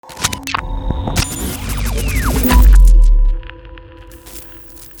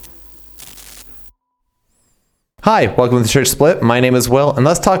Hi, welcome to the Church Split. My name is Will, and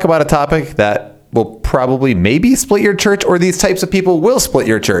let's talk about a topic that will probably maybe split your church, or these types of people will split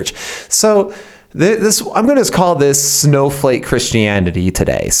your church. So I'm going to call this Snowflake Christianity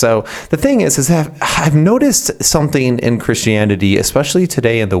today. So the thing is that I've noticed something in Christianity, especially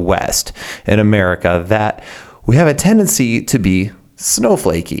today in the West, in America, that we have a tendency to be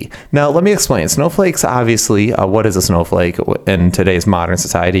snowflakey. Now, let me explain. Snowflakes, obviously, what is a snowflake in today's modern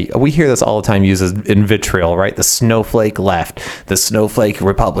society? We hear this all the time used in vitriol, right? The snowflake left, the snowflake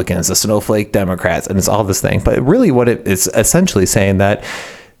Republicans, the snowflake Democrats, and it's all this thing. But really what it is essentially saying that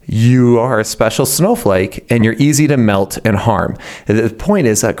you are a special snowflake and you're easy to melt and harm. The point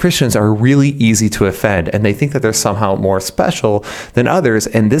is that Christians are really easy to offend, and they think that they're somehow more special than others.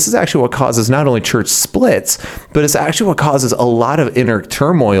 And this is actually what causes not only church splits, but it's actually what causes a lot of inner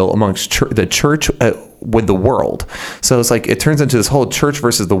turmoil amongst the church with the world. So it's like it turns into this whole church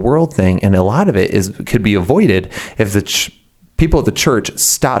versus the world thing, and a lot of it could be avoided if the people of the church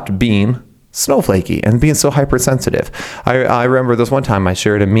stopped being snowflakey and being so hypersensitive. I remember this one time I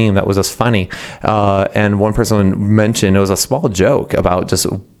shared a meme that was just funny, and one person mentioned it was a small joke about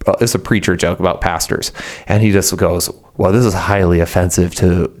it's a preacher joke about pastors, and he just goes, well, this is highly offensive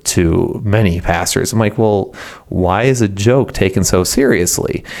to many pastors. I'm like, well, why is a joke taken so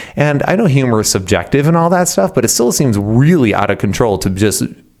seriously? And I know humor is subjective and all that stuff, but it still seems really out of control to just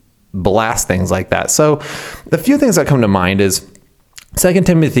blast things like that. So the few things that come to mind is 2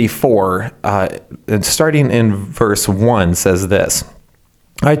 Timothy 4, starting in verse 1, says this: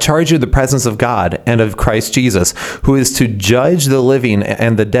 I charge you the presence of God and of Christ Jesus, who is to judge the living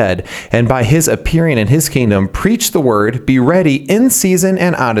and the dead, and by his appearing in his kingdom, preach the word, be ready in season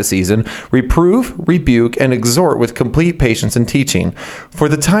and out of season, reprove, rebuke, and exhort with complete patience and teaching. For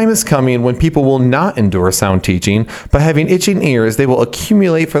the time is coming when people will not endure sound teaching, but having itching ears, they will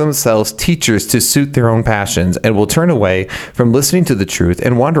accumulate for themselves teachers to suit their own passions, and will turn away from listening to the truth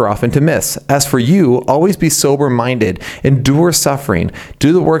and wander off into myths. As for you, always be sober-minded, endure suffering,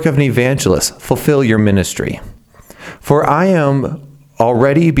 do the work of an evangelist, fulfill your ministry. For I am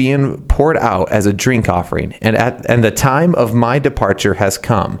already being poured out as a drink offering, and the time of my departure has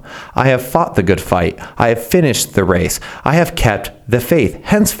come. I have fought the good fight. I have finished the race. I have kept the faith.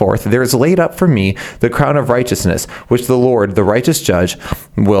 Henceforth, there is laid up for me the crown of righteousness, which the Lord, the righteous judge,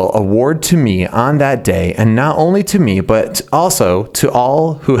 will award to me on that day, and not only to me, but also to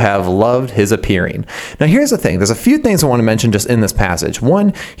all who have loved his appearing. Now, here's the thing. There's a few things I want to mention just in this passage.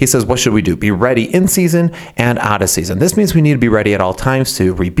 One, he says, what should we do? Be ready in season and out of season. This means we need to be ready at all times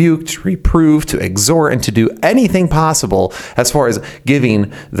to rebuke, to reprove, to exhort, and to do anything possible as far as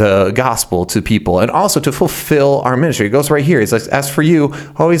giving the gospel to people, and also to fulfill our ministry. It goes right here. It's like, as for you,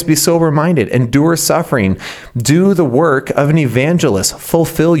 always be sober-minded, endure suffering, do the work of an evangelist,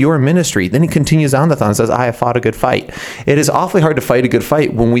 fulfill your ministry. Then he continues on the thought and says, I have fought a good fight. It is awfully hard to fight a good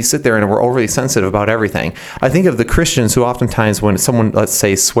fight when we sit there and we're overly sensitive about everything. I think of the Christians who oftentimes, when someone, let's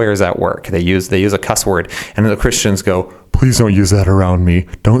say, swears at work, they use a cuss word, and the Christians go, please don't use that around me.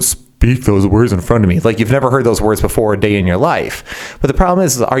 Don't speak those words in front of me. Like you've never heard those words before a day in your life. But the problem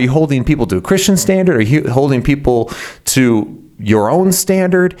is, are you holding people to a Christian standard? Are you holding people to your own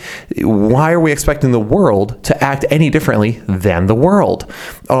standard? Why are we expecting the world to act any differently than the world?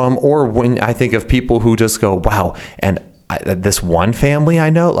 Or when I think of people who just go, wow, and this one family I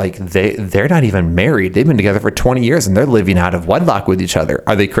know, like they're not even married. They've been together for 20 years and they're living out of wedlock with each other.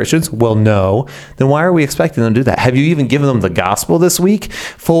 Are they Christians? Well, no. Then why are we expecting them to do that? Have you even given them the gospel this week?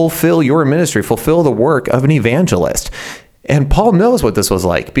 Fulfill your ministry. Fulfill the work of an evangelist. And Paul knows what this was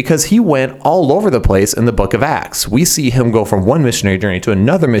like because he went all over the place in the book of Acts. We see him go from one missionary journey to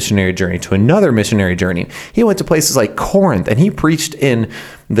another missionary journey to another missionary journey. He went to places like Corinth, and he preached in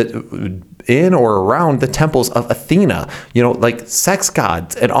or around the temples of Athena, like sex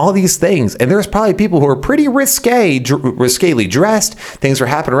gods and all these things. And there's probably people who are pretty risquely dressed. Things were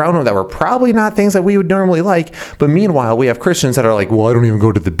happening around them that were probably not things that we would normally like. But meanwhile, we have Christians that are like, well, I don't even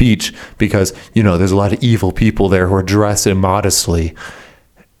go to the beach because, there's a lot of evil people there who are dressed immodestly.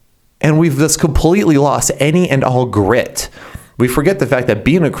 And we've just completely lost any and all grit. We forget the fact that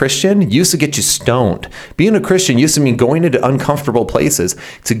being a Christian used to get you stoned. Being a Christian used to mean going into uncomfortable places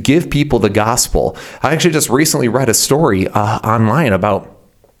to give people the gospel. I actually just recently read a story online about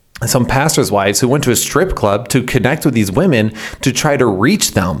some pastors' wives who went to a strip club to connect with these women to try to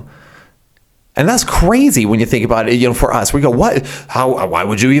reach them. And that's crazy when you think about it. For us, we go, what? Why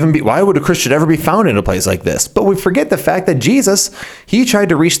would a Christian ever be found in a place like this? But we forget the fact that Jesus, he tried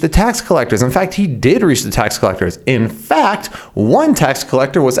to reach the tax collectors. In fact, he did reach the tax collectors. In fact, one tax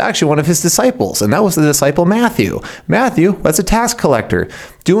collector was actually one of his disciples, and that was the disciple Matthew. Matthew was a tax collector.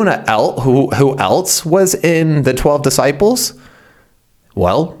 Who else was in the 12 disciples?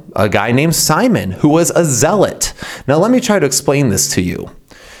 Well, a guy named Simon, who was a zealot. Now, let me try to explain this to you.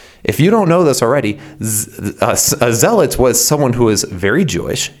 If you don't know this already, a zealot was someone who was very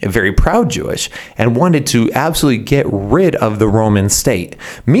Jewish, and very proud Jewish, and wanted to absolutely get rid of the Roman state.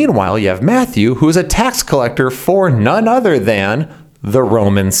 Meanwhile, you have Matthew, who is a tax collector for none other than the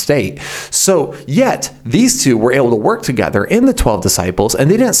Roman state. So yet these two were able to work together in the 12 disciples,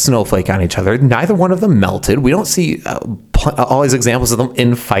 and they didn't snowflake on each other. Neither one of them melted. We don't see all these examples of them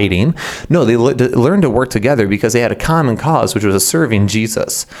infighting. No, they learned to work together because they had a common cause, which was serving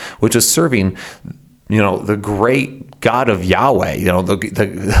Jesus, which was serving, the great God of Yahweh,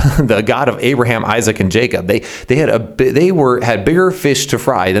 the God of Abraham, Isaac, and Jacob. They had bigger fish to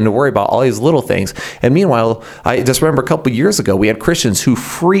fry than to worry about all these little things. And meanwhile, I just remember a couple years ago, we had Christians who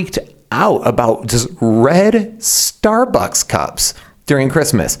freaked out about just red Starbucks cups during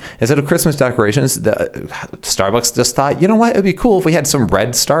Christmas. Instead of Christmas decorations, Starbucks just thought, you know what, it'd be cool if we had some red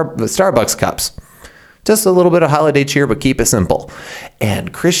Starbucks cups. Just a little bit of holiday cheer, but keep it simple.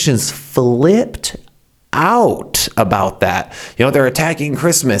 And Christians flipped out about that. They're attacking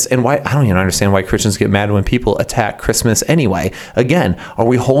Christmas. And why? I don't even understand why Christians get mad when people attack Christmas anyway. Again, are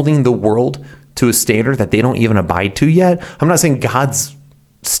we holding the world to a standard that they don't even abide to yet? I'm not saying God's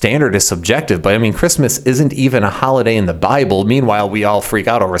standard is subjective, but Christmas isn't even a holiday in the Bible. Meanwhile, we all freak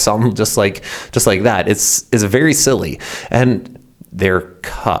out over something just like that. It's very silly. And their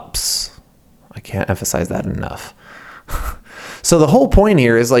cups. I can't emphasize that enough. So the whole point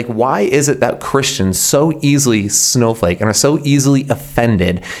here is why is it that Christians so easily snowflake and are so easily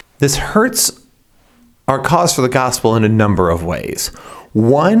offended? This hurts our cause for the gospel in a number of ways.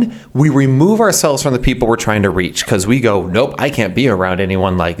 One, we remove ourselves from the people we're trying to reach because we go, nope, I can't be around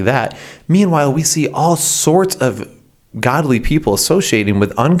anyone like that. Meanwhile, we see all sorts of godly people associating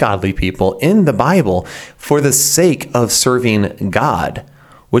with ungodly people in the Bible for the sake of serving God.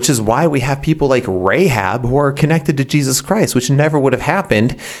 Which is why we have people like Rahab who are connected to Jesus Christ, which never would have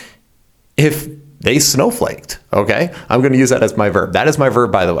happened if they snowflaked, okay? I'm going to use that as my verb. That is my verb,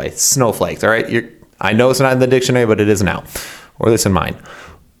 by the way, snowflaked, all right? I know it's not in the dictionary, but it is now, or at least in mine.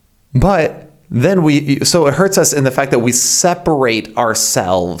 But then so it hurts us in the fact that we separate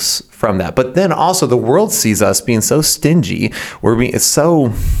ourselves from that. But then also the world sees us being so stingy, we're being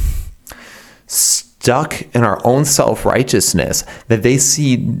so stuck in our own self-righteousness that they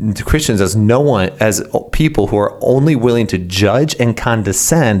see Christians as people who are only willing to judge and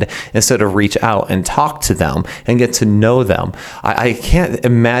condescend instead of reach out and talk to them and get to know them. I can't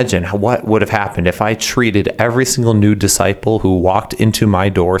imagine what would have happened if I treated every single new disciple who walked into my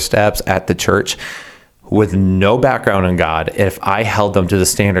doorsteps at the church with no background in God if I held them to the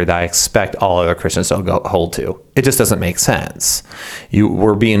standard that I expect all other Christians to hold to. It just doesn't make sense.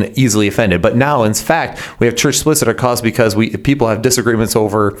 We're being easily offended. But now, in fact, we have church splits that are caused because people have disagreements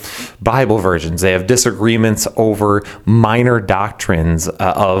over Bible versions. They have disagreements over minor doctrines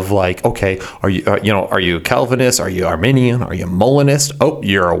of okay, are you Calvinist? Are you Arminian? Are you Molinist? Oh,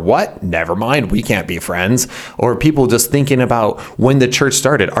 you're a what? Never mind. We can't be friends. Or people just thinking about when the church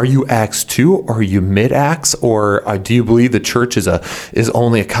started. Are you Acts 2? Or are you mid-Acts? Or do you believe the church is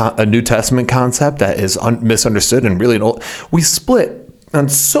only a New Testament concept that is misunderstood and really don't? We split on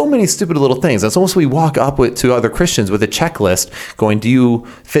so many stupid little things. It's almost we walk up to other Christians with a checklist going, do you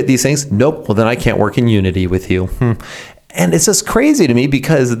fit these things? Nope. Well, then I can't work in unity with you. And it's just crazy to me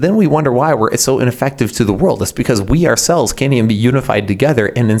because then we wonder why it's so ineffective to the world. It's because we ourselves can't even be unified together.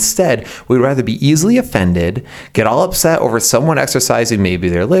 And instead, we'd rather be easily offended, get all upset over someone exercising maybe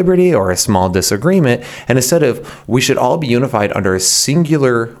their liberty or a small disagreement. And instead of, we should all be unified under a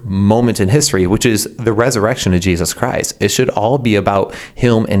singular moment in history, which is the resurrection of Jesus Christ. It should all be about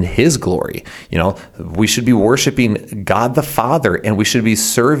him and his glory. We should be worshiping God the Father, and we should be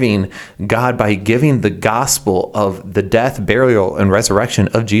serving God by giving the gospel of the death, burial, and resurrection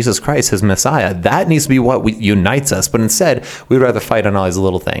of Jesus Christ, his Messiah. That needs to be what unites us. But instead, we'd rather fight on all these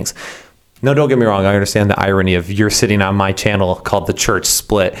little things. No, don't get me wrong. I understand the irony of you're sitting on my channel called The Church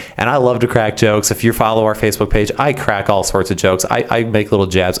Split, and I love to crack jokes. If you follow our Facebook page, I crack all sorts of jokes. I make little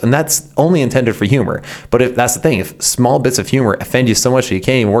jabs, and that's only intended for humor. But if that's the thing, if small bits of humor offend you so much that you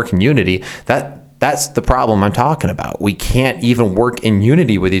can't even work in unity, That's the problem I'm talking about. We can't even work in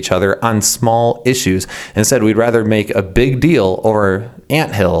unity with each other on small issues. Instead, we'd rather make a big deal over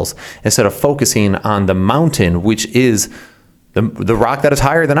anthills instead of focusing on the mountain, which is the rock that is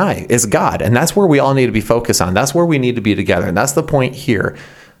higher than I, is God. And that's where we all need to be focused on. That's where we need to be together. And that's the point here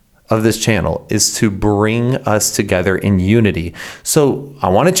of this channel, is to bring us together in unity. So I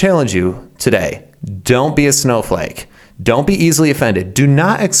want to challenge you today. Don't be a snowflake. Don't be easily offended. Do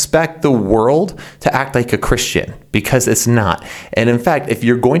not expect the world to act like a Christian, because it's not. And in fact, if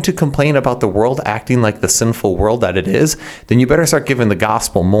you're going to complain about the world acting like the sinful world that it is, then you better start giving the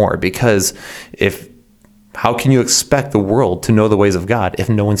gospel more, because how can you expect the world to know the ways of God if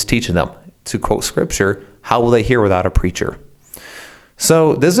no one's teaching them? To quote scripture, how will they hear without a preacher?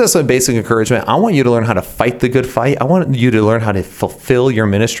 So this is just a basic encouragement. I want you to learn how to fight the good fight. I want you to learn how to fulfill your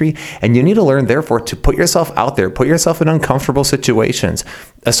ministry. And you need to learn, therefore, to put yourself out there, put yourself in uncomfortable situations.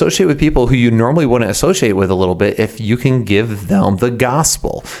 Associate with people who you normally wouldn't associate with a little bit if you can give them the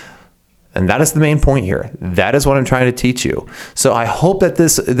gospel. And that is the main point here. That is what I'm trying to teach you. So I hope that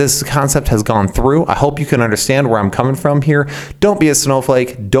this concept has gone through. I hope you can understand where I'm coming from here. Don't be a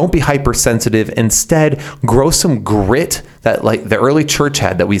snowflake. Don't be hypersensitive. Instead, grow some grit that like the early church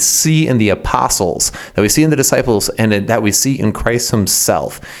had, that we see in the apostles, that we see in the disciples, and that we see in Christ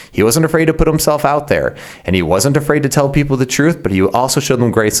himself. He wasn't afraid to put himself out there, and he wasn't afraid to tell people the truth, but he also showed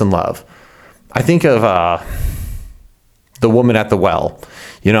them grace and love. I think of the woman at the well.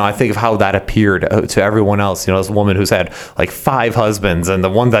 I think of how that appeared to everyone else. This woman who's had like 5 husbands, and the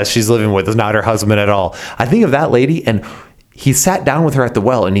one that she's living with is not her husband at all. I think of that lady, and he sat down with her at the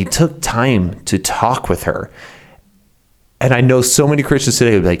well, and he took time to talk with her. And I know so many Christians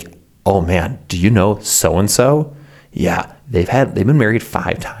today would be like, oh man, do you know so-and-so? Yeah, they've been married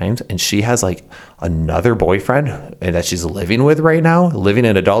 5 times, and she has like another boyfriend that she's living with right now, living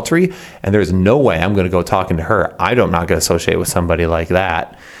in adultery, and there's no way I'm going to go talking to her. I'm not going to associate with somebody like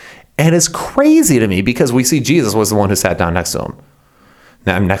that. And it's crazy to me, because we see Jesus was the one who sat down next to him.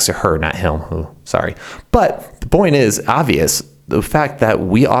 Now, I'm next to her, not him. Sorry. But the point is obvious. The fact that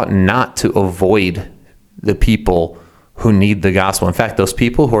we ought not to avoid the people who need the gospel. In fact, those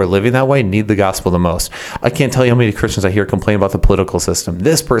people who are living that way need the gospel the most. I can't tell you how many Christians I hear complain about the political system.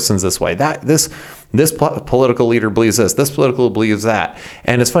 This person's this way. This political leader believes this political believes that.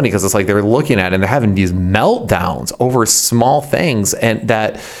 And it's funny, because it's like they're looking at it and they're having these meltdowns over small things, and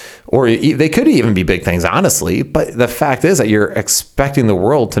or they could even be big things, honestly. But the fact is that you're expecting the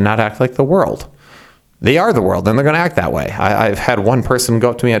world to not act like the world. They are the world, and they're going to act that way. I've had one person go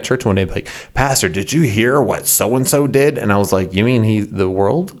up to me at church one day and be like, Pastor, did you hear what so-and-so did? And I was like, you mean the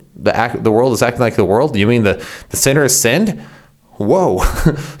world is acting like the world? You mean the sinner has sinned? Whoa.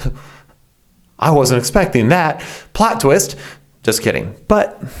 I wasn't expecting that. Plot twist. Just kidding.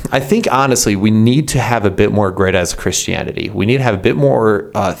 But I think, honestly, we need to have a bit more grit as Christianity. We need to have a bit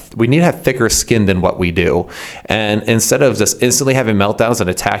more, we need to have thicker skin than what we do. And instead of just instantly having meltdowns and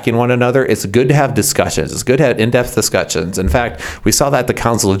attacking one another, it's good to have discussions. It's good to have in-depth discussions. In fact, we saw that at the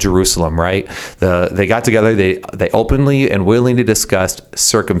Council of Jerusalem, right? They got together, they openly and willingly discussed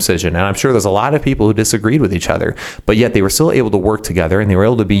circumcision. And I'm sure there's a lot of people who disagreed with each other, but yet they were still able to work together, and they were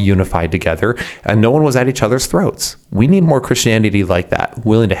able to be unified together, and no one was at each other's throats. We need more Christianity like that,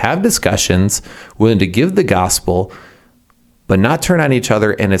 willing to have discussions, willing to give the gospel, but not turn on each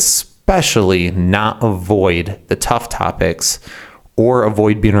other, and especially not avoid the tough topics or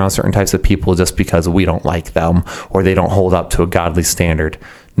avoid being around certain types of people just because we don't like them or they don't hold up to a godly standard.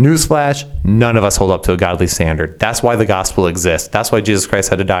 Newsflash, none of us hold up to a godly standard. That's why the gospel exists. That's why Jesus Christ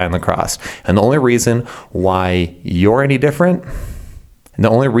had to die on the cross. And the only reason why you're any different, and the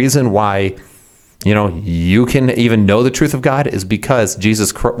only reason why you can even know the truth of God is because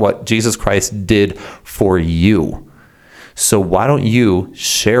what Jesus Christ did for you. So why don't you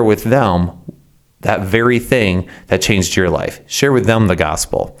share with them that very thing that changed your life? Share with them the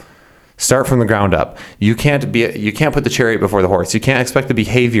gospel. Start from the ground up. You can't put the chariot before the horse. You can't expect the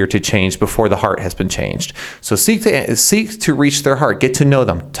behavior to change before the heart has been changed. So seek to reach their heart, get to know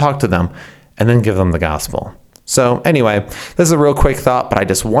them, talk to them, and then give them the gospel. So anyway, this is a real quick thought, but I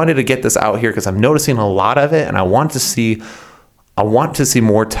just wanted to get this out here because I'm noticing a lot of it, and I want to see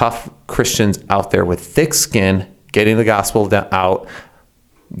more tough Christians out there with thick skin, getting the gospel out,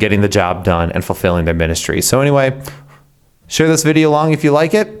 getting the job done, and fulfilling their ministry. So anyway, share this video along if you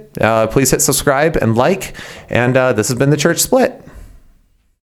like it. Please hit subscribe and like, and this has been The Church Split.